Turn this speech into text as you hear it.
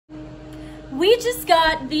We just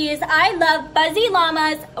got these I Love Fuzzy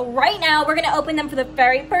Llamas right now. We're gonna open them for the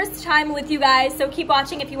very first time with you guys, so keep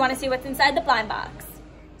watching if you wanna see what's inside the blind box.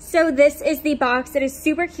 So this is the box. It is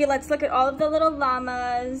super cute. Let's look at all of the little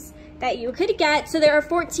llamas that you could get. So there are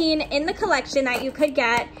 14 in the collection that you could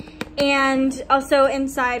get. And also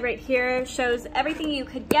inside right here shows everything you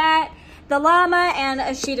could get. The llama and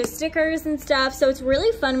a sheet of stickers and stuff. So it's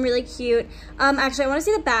really fun, really cute. Actually, I want to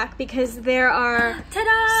see the back because there are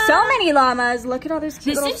so many llamas. Look at all those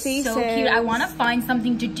cute little faces. This is so cute. I want to find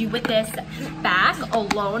something to do with this back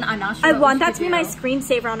alone. I'm not sure. I want that to be my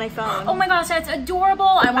screensaver on my phone. Oh my gosh, that's adorable.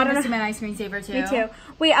 I want this to be my screensaver too. Me too.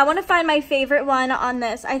 Wait, I want to find my favorite one on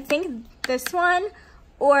this. I think this one.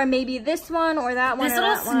 Or maybe this one or that one. This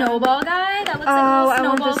little snowball guy, that looks like a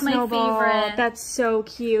little snowball is my favorite. That's so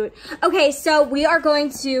cute. Okay, so we are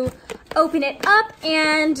going to open it up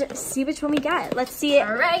and see which one we get. Let's see it.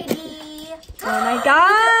 Alrighty. Oh my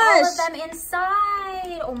gosh. All of them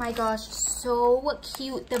inside. Oh my gosh, so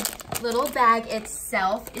cute. The little bag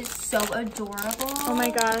itself is so adorable. Oh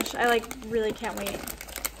my gosh, I really can't wait.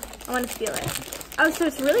 I want to feel it. Oh, so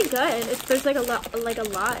it's really good. There's like a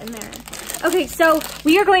lot in there. Okay, so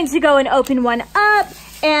we are going to go and open one up,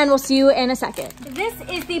 and we'll see you in a second. This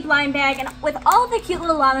is the blind bag, and with all of the cute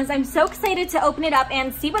little llamas, I'm so excited to open it up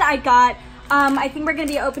and see what I got. I think we're going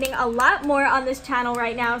to be opening a lot more on this channel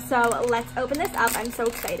right now, so let's open this up. I'm so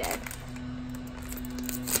excited.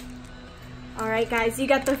 All right, guys, you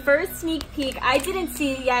got the first sneak peek. I didn't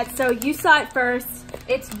see it yet, so you saw it first.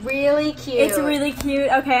 It's really cute. It's really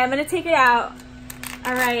cute. Okay, I'm going to take it out.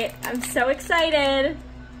 All right, I'm so excited.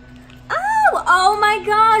 Oh my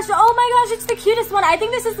gosh, it's the cutest one. I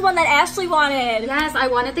think this is the one that Ashley wanted. Yes, I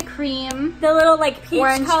wanted the cream. The little peach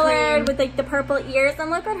orange colored cream. with the purple ears, and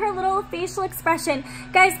look at her little facial expression.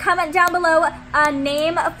 Guys, comment down below a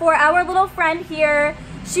name for our little friend here.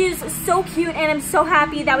 She's so cute, and I'm so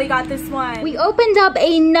happy that we got this one. We opened up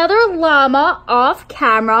another llama off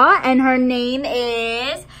camera, and her name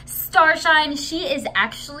is Starshine. She is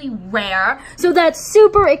actually rare, so that's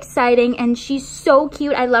super exciting, and she's so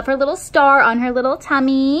cute. I love her little star on her little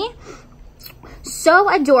tummy. So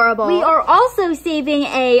adorable. We are also saving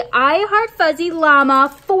a I Heart Fuzzy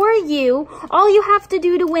llama for you. All you have to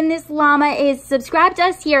do to win this llama is subscribe to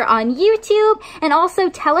us here on YouTube, and also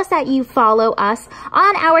tell us that you follow us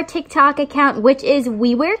on our TikTok account, which is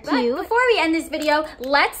We Wear Cute. But before we end this video,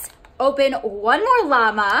 let's open one more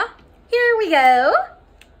llama. Here we go.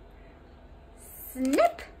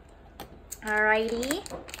 Snip. Alrighty.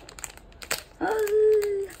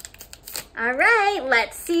 All right,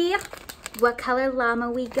 let's see what color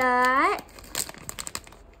llama we got.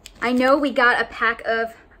 I know we got a pack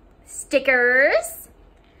of stickers.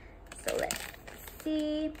 So let's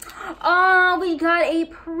see. Oh, we got a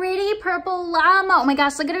pretty purple llama. Oh my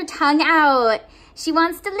gosh, look at her tongue out. She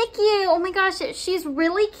wants to lick you. Oh my gosh, she's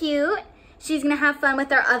really cute. She's gonna have fun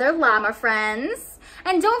with our other llama friends.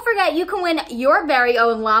 And don't forget, you can win your very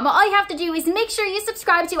own llama. All you have to do is make sure you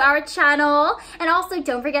subscribe to our channel. And also,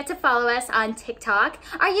 don't forget to follow us on TikTok.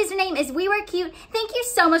 Our username is We Were Cute. Thank you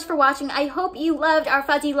so much for watching. I hope you loved our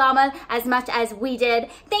fuzzy llama as much as we did.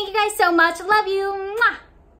 Thank you guys so much. Love you. Mwah.